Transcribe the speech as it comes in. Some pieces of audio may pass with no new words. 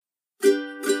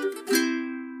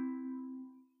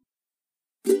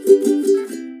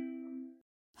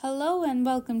Hello and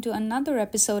welcome to another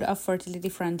episode of Fertility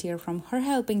Frontier from Her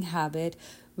Helping Habit,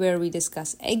 where we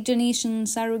discuss egg donation,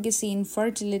 surrogacy,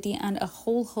 infertility, and a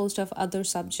whole host of other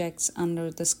subjects under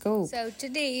the scope. So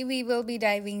today we will be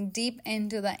diving deep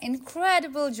into the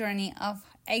incredible journey of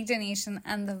egg donation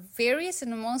and the various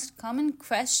and most common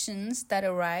questions that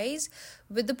arise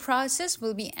with the process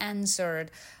will be answered.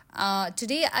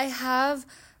 Today I have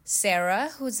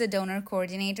Sarah, who's the donor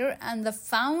coordinator and the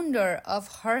founder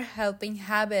of Her Helping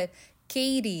Habit,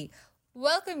 Katie.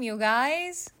 Welcome, you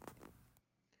guys.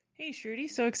 Hey, Shruti.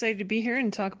 So excited to be here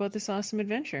and talk about this awesome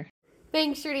adventure.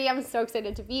 Thanks, Shruti. I'm so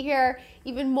excited to be here.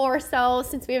 Even more so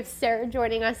since we have Sarah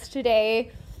joining us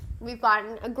today. We've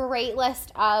gotten a great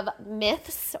list of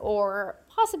myths or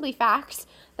possibly facts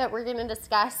that we're going to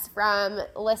discuss from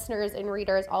listeners and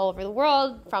readers all over the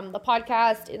world, from the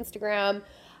podcast, Instagram,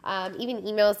 even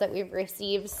emails that we've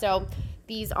received. So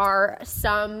these are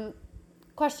some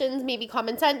questions, maybe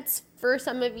common sense for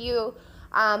some of you.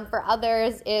 For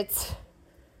others, it's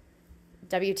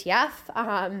WTF.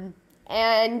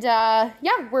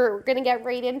 We're going to get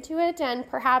right into it and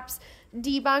perhaps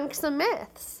debunk some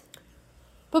myths.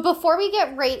 But before we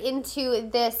get right into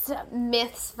this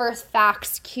myths versus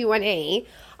facts Q&A,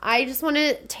 I just want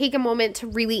to take a moment to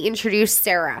really introduce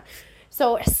Sarah.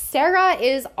 So Sarah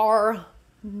is our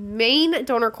main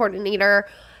donor coordinator.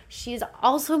 She's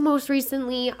also most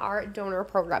recently our donor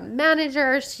program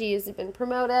manager. She's been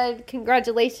promoted.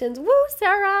 Congratulations. Woo,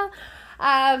 Sarah.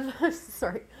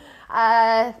 Sorry.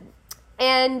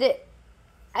 And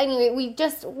anyway, we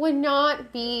just would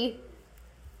not be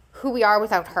who we are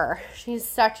without her. She's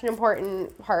such an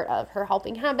important part of Her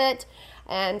Helping Habit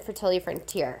and Fertility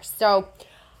Frontier. So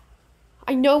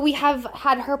I know we have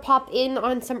had her pop in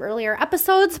on some earlier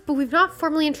episodes, but we've not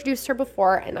formally introduced her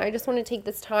before, and I just want to take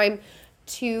this time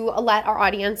to let our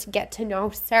audience get to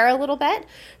know Sarah a little bit.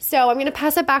 So I'm going to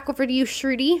pass it back over to you,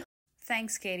 Shruti.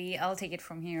 Thanks, Katie. I'll take it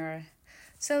from here.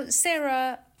 So,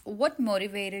 Sarah, what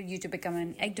motivated you to become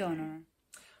an egg donor?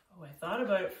 I thought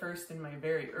about it first in my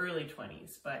very early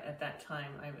 20s, but at that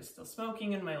time I was still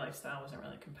smoking and my lifestyle wasn't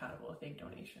really compatible with egg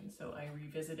donation. So I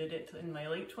revisited it in my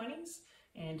late 20s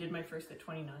and did my first at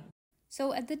 29.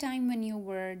 So at the time when you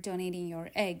were donating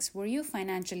your eggs, were you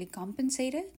financially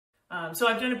compensated? So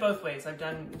I've done it both ways. I've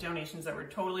done donations that were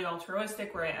totally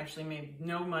altruistic, where I actually made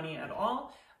no money at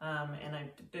all. And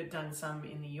I've done some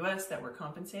in the US that were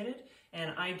compensated,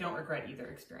 and I don't regret either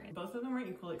experience. Both of them were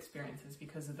equal experiences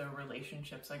because of the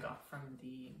relationships I got from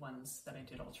the ones that I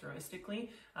did altruistically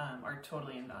are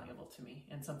totally invaluable to me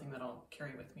and something that I'll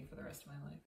carry with me for the rest of my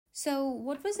life. So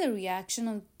what was the reaction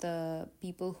of the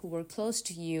people who were close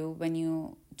to you when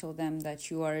you told them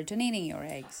that you are donating your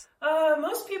eggs?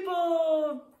 Most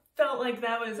people felt like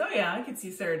that was, oh yeah, I could see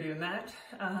Sarah doing that.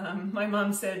 My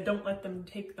mom said, don't let them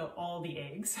take all the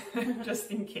eggs,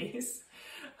 just in case.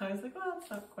 I was like, well,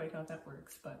 that's not quite how that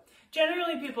works. But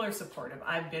generally, people are supportive.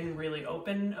 I've been really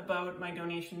open about my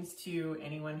donations to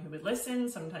anyone who would listen.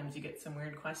 Sometimes you get some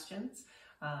weird questions.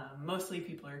 Mostly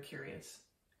people are curious.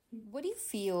 What do you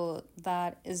feel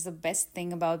that is the best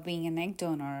thing about being an egg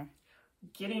donor?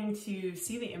 Getting to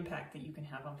see the impact that you can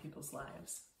have on people's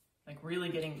lives. Like really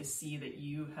getting to see that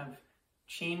you have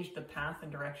changed the path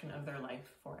and direction of their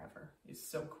life forever is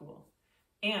so cool.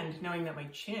 And knowing that my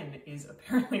chin is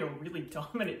apparently a really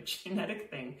dominant genetic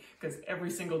thing because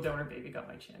every single donor baby got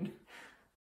my chin.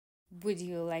 Would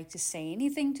you like to say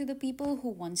anything to the people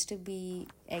who wants to be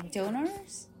egg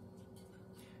donors?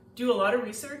 Do a lot of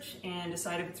research and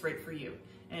decide if it's right for you.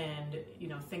 And,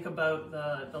 think about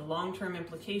the long-term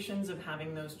implications of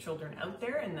having those children out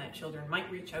there, and that children might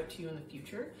reach out to you in the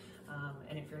future.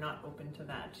 And if you're not open to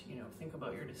that, think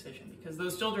about your decision, because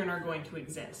those children are going to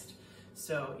exist.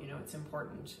 So, it's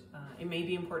important. It may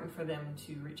be important for them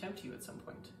to reach out to you at some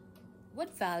point.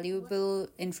 What valuable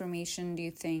information do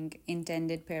you think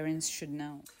intended parents should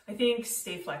know? I think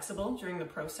stay flexible during the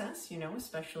process,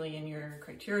 especially in your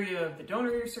criteria of the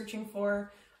donor you're searching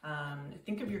for.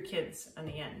 Think of your kids in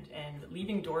the end and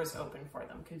leaving doors open for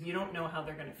them, because you don't know how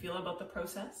they're going to feel about the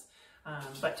process.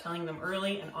 But telling them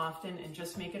early and often, and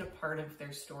just make it a part of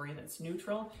their story that's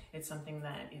neutral. It's something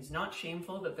that is not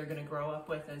shameful, that they're going to grow up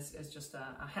with as just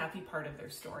a happy part of their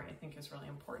story, I think is really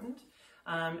important.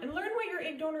 And learn what your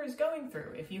egg donor is going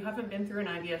through. If you haven't been through an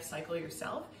IVF cycle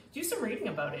yourself, do some reading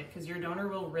about it, because your donor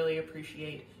will really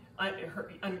appreciate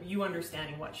you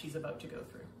understanding what she's about to go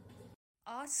through.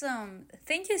 Awesome.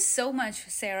 Thank you so much,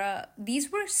 Sarah.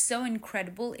 These were so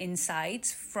incredible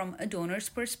insights from a donor's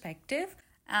perspective.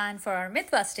 And for our myth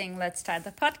busting, let's start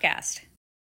the podcast.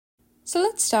 So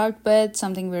let's start with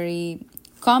something very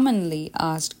commonly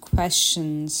asked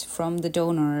questions from the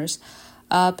donors.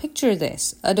 Picture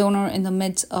this: a donor in the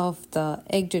midst of the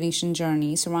egg donation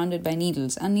journey, surrounded by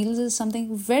needles. And needles is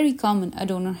something very common a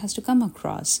donor has to come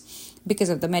across because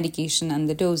of the medication and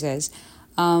the doses.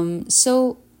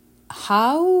 So,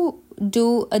 how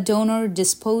do a donor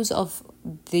dispose of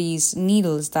these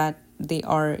needles that they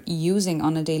are using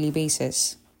on a daily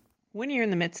basis? When you're in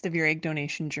the midst of your egg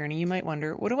donation journey, you might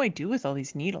wonder, what do I do with all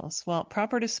these needles? Well,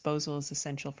 proper disposal is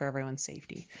essential for everyone's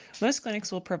safety. Most clinics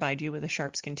will provide you with a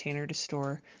sharps container to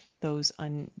store those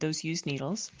used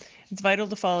needles. It's vital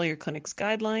to follow your clinic's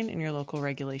guideline and your local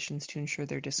regulations to ensure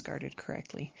they're discarded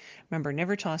correctly. Remember,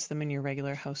 never toss them in your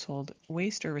regular household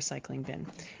waste or recycling bin.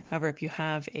 However, if you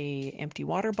have an empty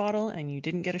water bottle and you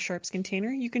didn't get a sharps container,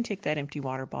 you can take that empty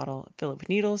water bottle, fill it with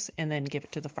needles, and then give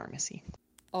it to the pharmacy.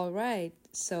 All right,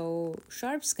 so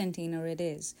sharps container it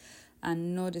is,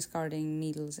 and no discarding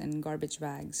needles in garbage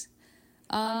bags.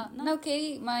 Now,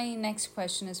 Kay, my next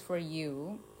question is for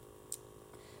you.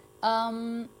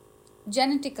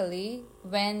 Genetically,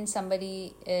 when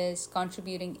somebody is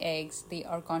contributing eggs, they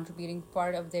are contributing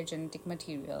part of their genetic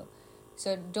material.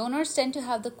 So donors tend to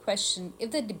have the question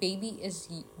if the baby is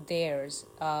theirs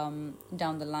down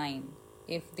the line,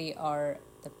 if they are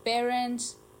the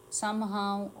parents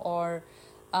somehow, or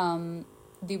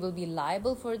they will be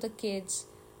liable for the kids.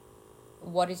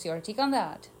 What is your take on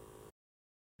that?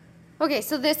 Okay,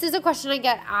 so this is a question I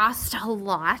get asked a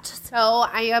lot. So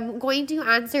I am going to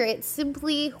answer it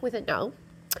simply with a no.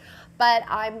 But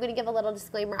I'm going to give a little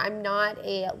disclaimer. I'm not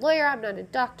a lawyer. I'm not a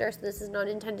doctor. So this is not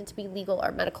intended to be legal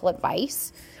or medical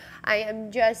advice. I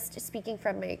am just speaking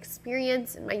from my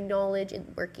experience and my knowledge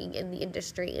in working in the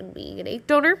industry and being an egg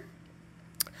donor.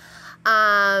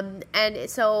 And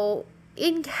so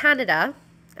in Canada,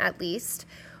 at least,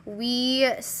 we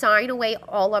sign away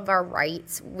all of our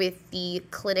rights with the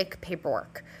clinic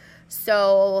paperwork.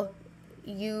 So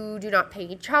you do not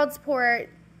pay child support.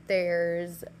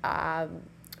 There's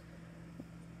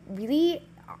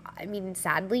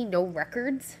sadly, no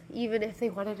records, even if they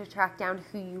wanted to track down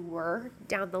who you were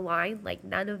down the line. Like,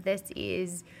 none of this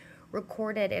is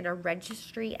recorded in a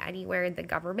registry anywhere in the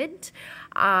government.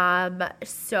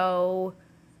 So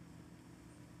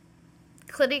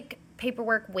clinic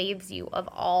paperwork waives you of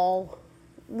all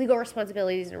legal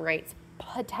responsibilities and rights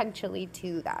potentially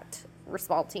to that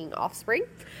resulting offspring.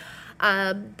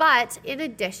 But in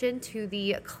addition to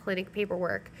the clinic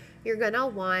paperwork, you're going to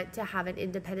want to have an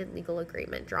independent legal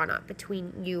agreement drawn up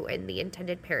between you and the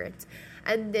intended parents.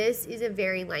 And this is a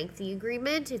very lengthy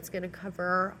agreement. It's going to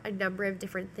cover a number of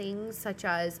different things, such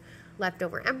as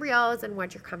leftover embryos and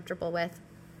what you're comfortable with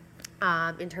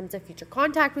in terms of future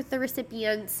contact with the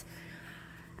recipients.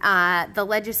 The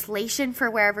legislation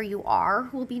for wherever you are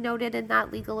will be noted in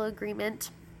that legal agreement.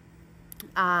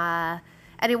 And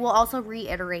it will also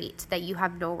reiterate that you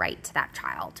have no right to that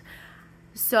child.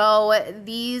 So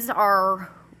these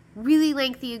are really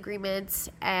lengthy agreements,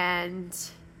 and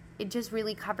it just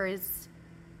really covers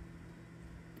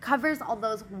all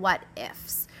those what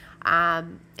ifs.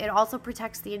 It also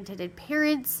protects the intended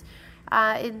parents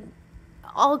in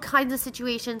all kinds of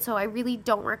situations. So I really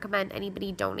don't recommend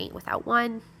anybody donate without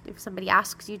one. If somebody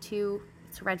asks you to,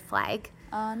 it's a red flag.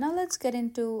 Now let's get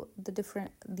into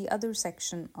the other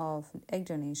section of egg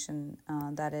donation,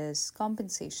 that is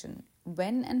compensation.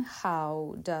 When and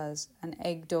how does an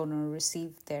egg donor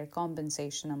receive their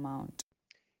compensation amount?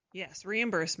 Yes,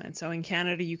 reimbursement. So in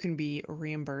Canada, you can be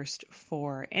reimbursed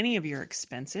for any of your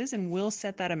expenses, and we'll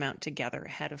set that amount together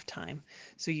ahead of time.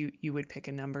 So you would pick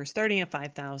a number starting at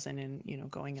 5,000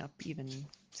 and going up even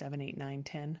 7, 8, 9,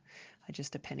 10,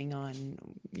 just depending on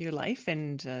your life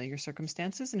and your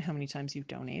circumstances and how many times you've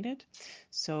donated.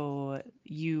 So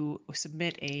you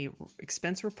submit a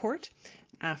expense report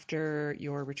after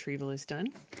your retrieval is done.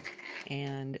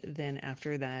 And then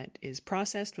after that is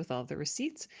processed with all the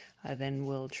receipts, then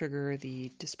we'll trigger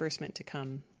the disbursement to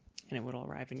come, and it will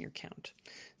arrive in your account.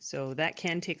 So that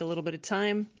can take a little bit of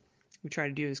time. We try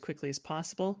to do it as quickly as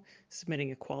possible.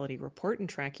 Submitting a quality report and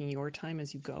tracking your time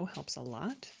as you go helps a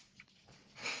lot.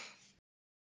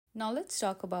 Now let's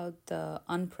talk about the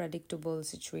unpredictable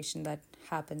situation that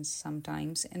happens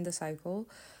sometimes in the cycle.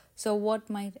 So what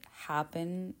might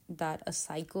happen that a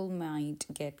cycle might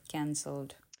get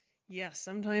cancelled? Yes,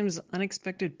 sometimes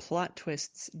unexpected plot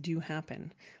twists do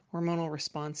happen. Hormonal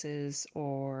responses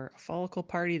or a follicle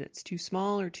party that's too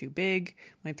small or too big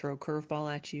might throw a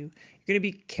curveball at you. You're going to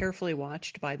be carefully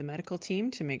watched by the medical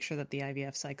team to make sure that the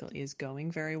IVF cycle is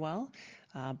going very well.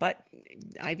 But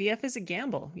IVF is a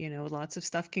gamble. Lots of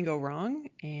stuff can go wrong,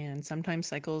 and sometimes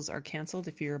cycles are canceled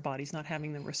if your body's not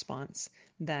having the response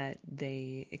that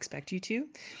they expect you to.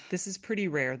 This is pretty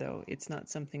rare, though. It's not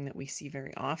something that we see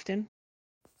very often.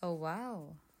 Oh,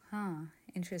 wow.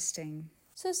 Interesting.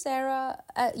 So, Sarah,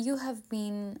 you have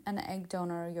been an egg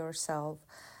donor yourself.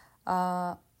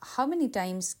 How many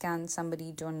times can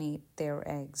somebody donate their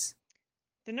eggs?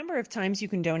 The number of times you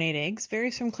can donate eggs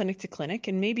varies from clinic to clinic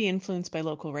and may be influenced by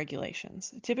local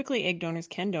regulations. Typically, egg donors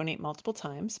can donate multiple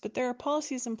times, but there are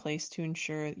policies in place to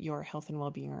ensure your health and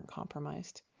well-being aren't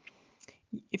compromised.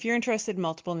 If you're interested in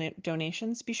multiple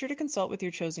donations, be sure to consult with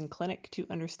your chosen clinic to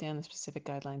understand the specific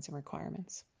guidelines and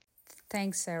requirements.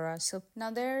 Thanks, Sarah. So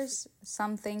now there's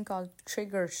something called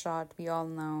trigger shot, we all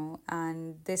know,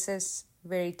 and this is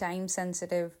very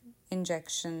time-sensitive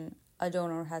injection a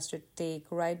donor has to take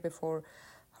right before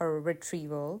her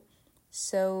retrieval.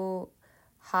 So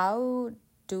how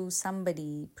do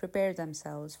somebody prepare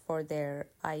themselves for their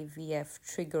IVF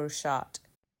trigger shot?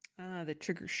 The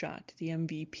trigger shot, the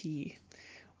MVP.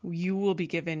 You will be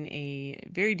given a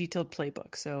very detailed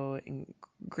playbook, so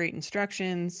great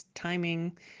instructions,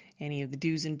 timing, any of the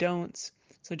do's and don'ts.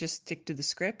 So just stick to the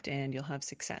script and you'll have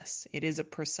success. It is a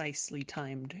precisely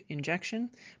timed injection,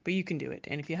 but you can do it.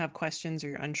 And if you have questions or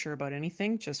you're unsure about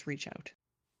anything, just reach out.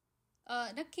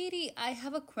 Now, Katie, I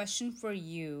have a question for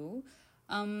you.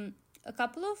 A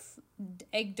couple of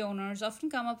egg donors often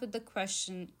come up with the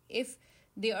question, if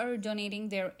they are donating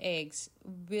their eggs,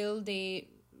 will they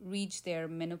reach their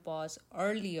menopause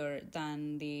earlier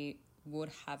than they would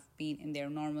have been in their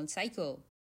normal cycle?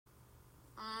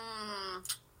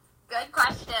 Good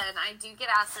question. I do get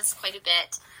asked this quite a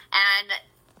bit. And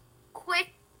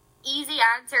quick, easy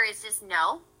answer is just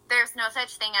no. There's no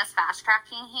such thing as fast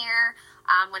tracking here.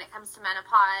 When it comes to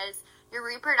menopause, your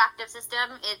reproductive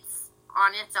system, it's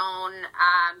on its own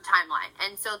timeline.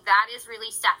 And so that is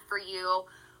really set for you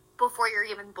before you're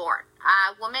even born.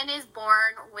 A woman is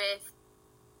born with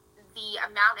the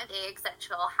amount of eggs that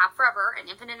she'll have forever, an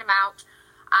infinite amount.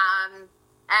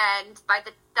 And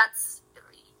that's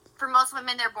for most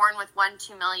women, they're born with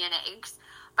 1-2 million eggs.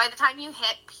 By the time you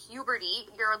hit puberty,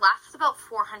 you're left with about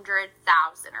 400,000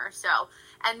 or so.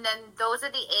 And then those are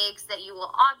the eggs that you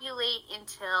will ovulate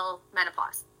until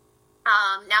menopause.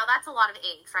 Now that's a lot of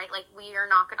eggs, right? Like, we are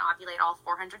not going to ovulate all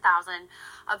 400,000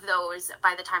 of those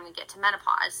by the time we get to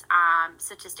menopause.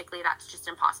 Statistically, that's just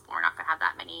impossible. We're not going to have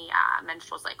that many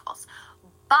menstrual cycles.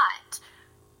 But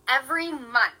every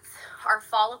month, our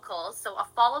follicles, so a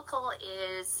follicle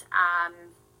is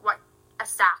a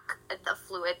sac of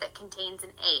fluid that contains an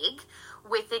egg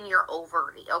within your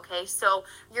ovary, okay? So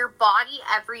your body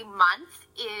every month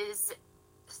is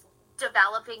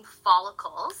developing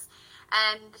follicles,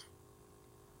 and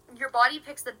your body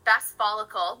picks the best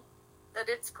follicle that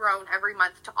it's grown every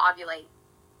month to ovulate.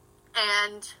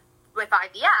 And with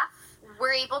IVF,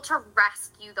 we're able to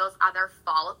rescue those other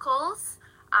follicles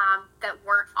that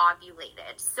weren't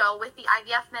ovulated. So with the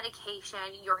IVF medication,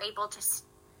 you're able to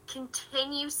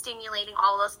continue stimulating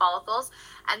all those follicles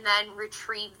and then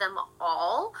retrieve them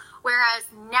all. Whereas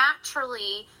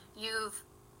naturally,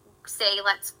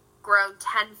 let's grow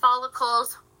 10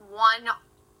 follicles, one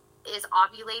is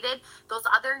ovulated, those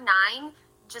other 9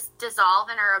 just dissolve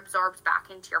and are absorbed back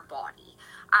into your body.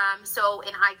 So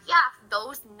in IVF,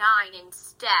 those 9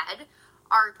 instead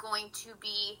are going to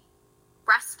be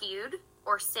rescued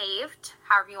or saved,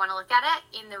 however you want to look at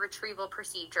it, in the retrieval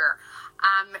procedure.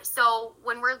 So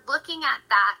when we're looking at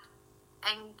that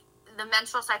and the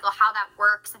menstrual cycle, how that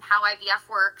works and how IVF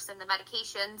works and the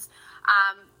medications,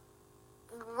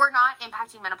 we're not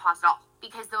impacting menopause at all,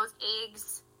 because those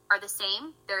eggs are the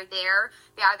same. They're there.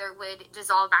 They either would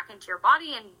dissolve back into your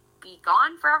body and be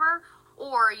gone forever,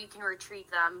 or you can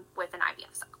retrieve them with an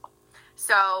IVF cycle.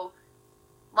 So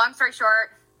long story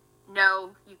short,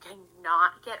 no, you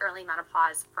cannot get early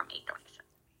menopause from egg donation.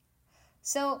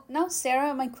 So now,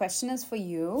 Sarah, my question is for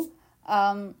you.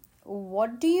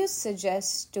 What do you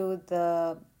suggest to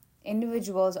the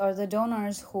individuals or the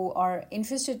donors who are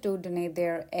interested to donate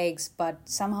their eggs, but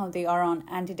somehow they are on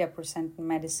antidepressant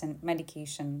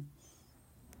medication?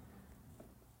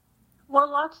 Well,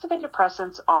 lots of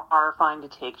antidepressants are fine to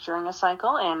take during a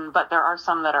cycle, but there are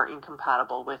some that are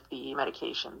incompatible with the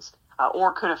medications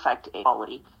or could affect egg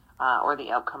quality or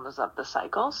the outcomes of the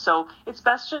cycle. So it's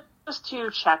best just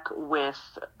to check with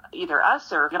either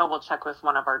us, or we'll check with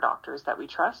one of our doctors that we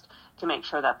trust to make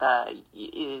sure that it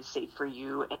is safe for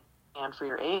you and for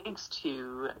your eggs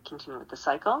to continue with the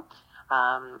cycle.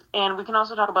 And we can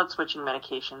also talk about switching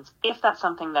medications if that's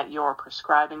something that your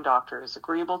prescribing doctor is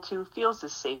agreeable to, feels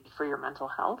is safe for your mental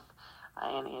health,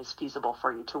 and is feasible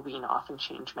for you to wean off and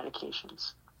change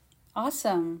medications.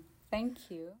 Awesome.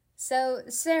 Thank you. So,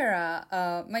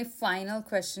 Sarah, my final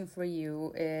question for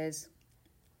you is,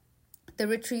 the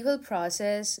retrieval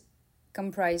process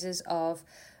comprises of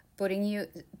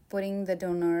putting the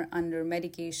donor under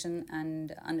medication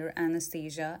and under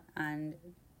anesthesia, and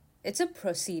it's a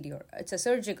procedure. It's a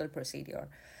surgical procedure.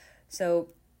 So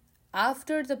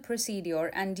after the procedure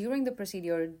and during the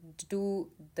procedure, do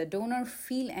the donor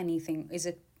feel anything? Is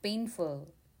it painful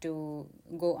to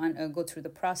go through the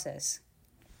process?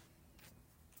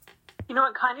 You know,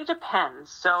 it kind of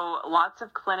depends. So lots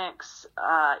of clinics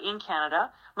in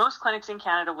Canada, most clinics in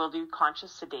Canada will do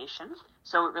conscious sedation.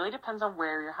 So it really depends on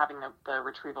where you're having the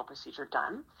retrieval procedure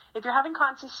done. If you're having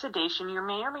conscious sedation, you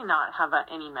may or may not have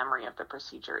any memory of the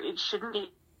procedure. It shouldn't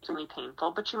be extremely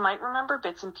painful, but you might remember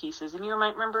bits and pieces, and you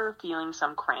might remember feeling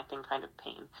some cramping kind of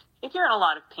pain. If you're in a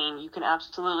lot of pain, you can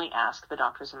absolutely ask the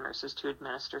doctors and nurses to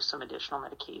administer some additional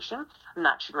medication, and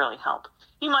that should really help.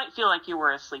 You might feel like you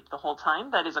were asleep the whole time.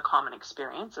 That is a common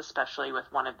experience, especially with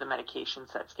one of the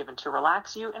medications that's given to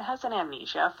relax you. It has an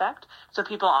amnesia effect, so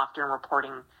people often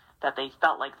reporting that they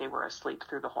felt like they were asleep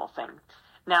through the whole thing.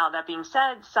 Now, that being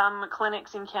said, some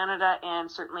clinics in Canada, and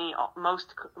certainly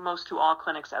most to all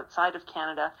clinics outside of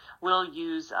Canada, will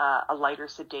use a lighter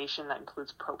sedation that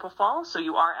includes propofol. So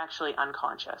you are actually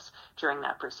unconscious during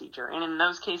that procedure. And in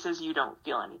those cases, you don't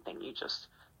feel anything. You just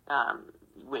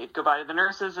wave goodbye to the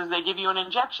nurses as they give you an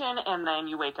injection, and then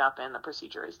you wake up and the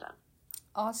procedure is done.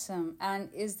 Awesome.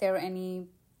 And is there any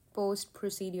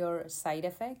post-procedure side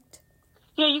effect?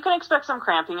 Yeah, you can expect some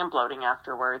cramping and bloating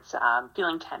afterwards,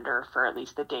 feeling tender for at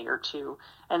least a day or two,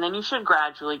 and then you should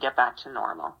gradually get back to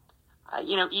normal.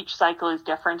 Each cycle is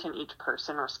different and each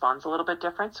person responds a little bit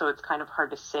different, so it's kind of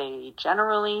hard to say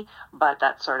generally, but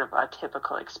that's sort of a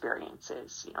typical experience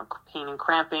is, pain and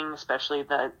cramping, especially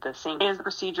the same day as the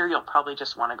procedure, you'll probably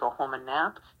just want to go home and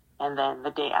nap, and then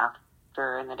the day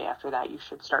after and the day after that, you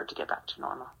should start to get back to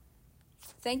normal.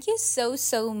 Thank you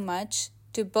so much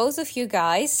to both of you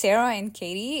guys, Sarah and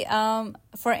Katie,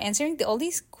 for answering all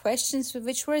these questions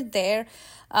which were there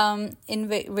in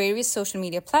various social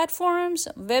media platforms,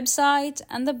 websites.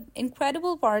 And the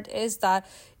incredible part is that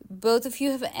both of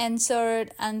you have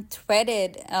answered and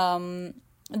threaded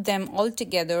them all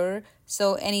together.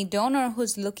 So any donor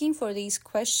who's looking for these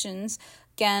questions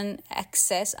can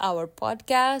access our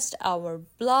podcast, our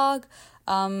blog,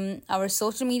 our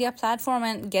social media platform,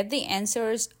 and get the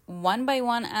answers one by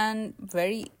one and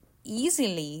very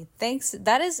easily. Thanks.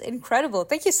 That is incredible.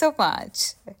 Thank you so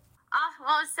much.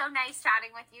 Well, it's so nice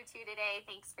chatting with you two today.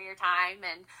 Thanks for your time.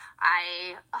 And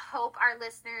I hope our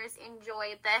listeners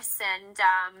enjoyed this. And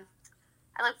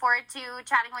I look forward to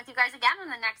chatting with you guys again in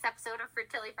the next episode of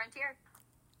Fertility Frontier.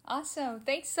 Awesome.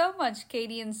 Thanks so much,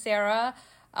 Katie and Sarah.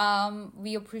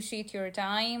 We appreciate your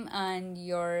time and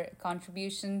your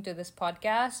contribution to this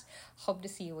podcast. Hope to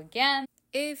see you again.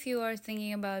 If you are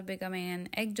thinking about becoming an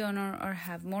egg donor or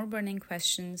have more burning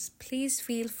questions, please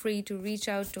feel free to reach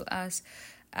out to us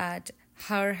at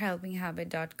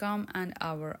herhelpinghabit.com, and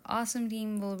our awesome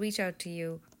team will reach out to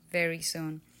you very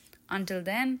soon. Until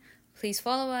then, please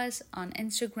follow us on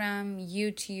Instagram,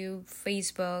 YouTube,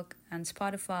 Facebook, and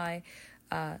Spotify.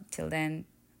 Till then,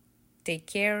 take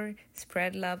care,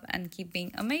 spread love, and keep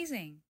being amazing.